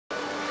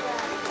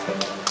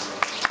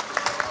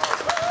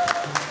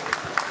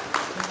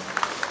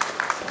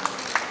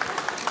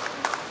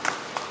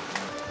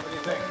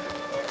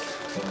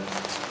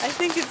I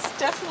think it's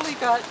definitely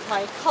got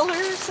my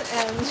colors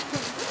and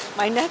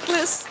my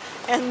necklace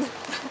and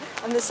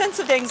the sense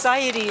of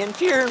anxiety and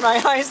fear in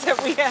my eyes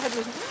that we had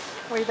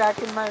way back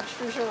in March,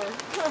 for sure.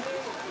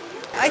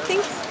 I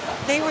think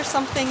they were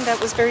something that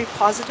was very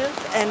positive,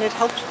 and it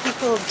helped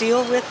people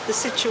deal with the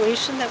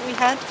situation that we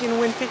had. You know,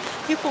 when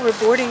people were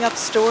boarding up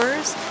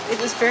stores, it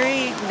was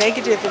very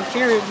negative and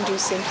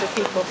fear-inducing for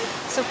people.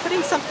 So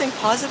putting something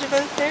positive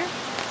out there,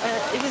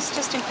 it was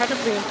just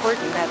incredibly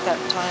important at that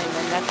time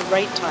and at the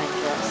right time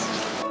for us.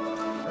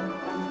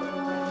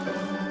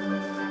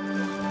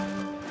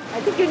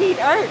 I think you need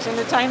art in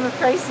a time of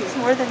crisis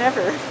more than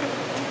ever. We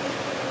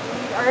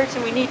need art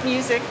and we need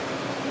music.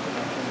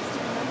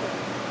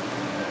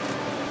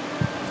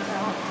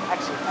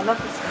 Actually, I love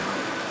this one.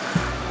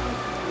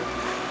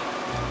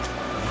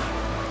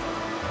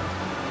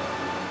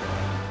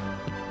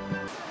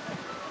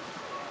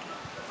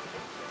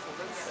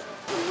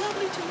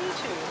 Lovely to meet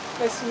you.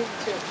 Nice to meet you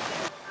too.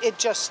 It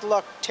just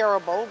looked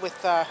terrible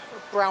with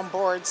brown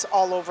boards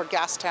all over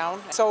Gastown.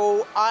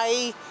 So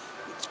I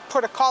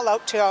put a call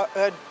out to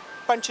a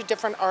bunch of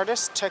different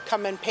artists to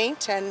come and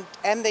paint, and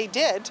they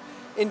did.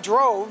 In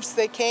droves,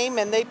 they came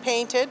and they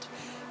painted.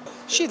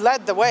 She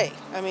led the way.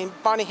 I mean,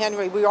 Bonnie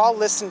Henry, we all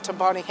listened to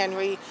Bonnie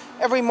Henry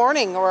every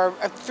morning, or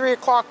at 3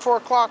 o'clock, 4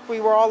 o'clock, we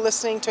were all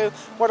listening to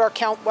what our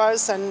count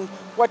was and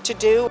what to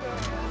do.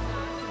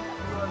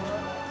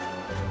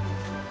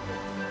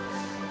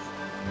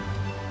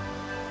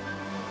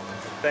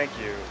 Thank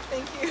you.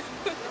 Thank you.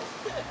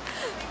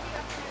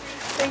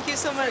 Thank you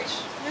so much.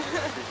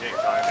 Appreciate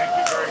your time. Thank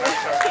you very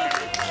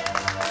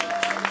much.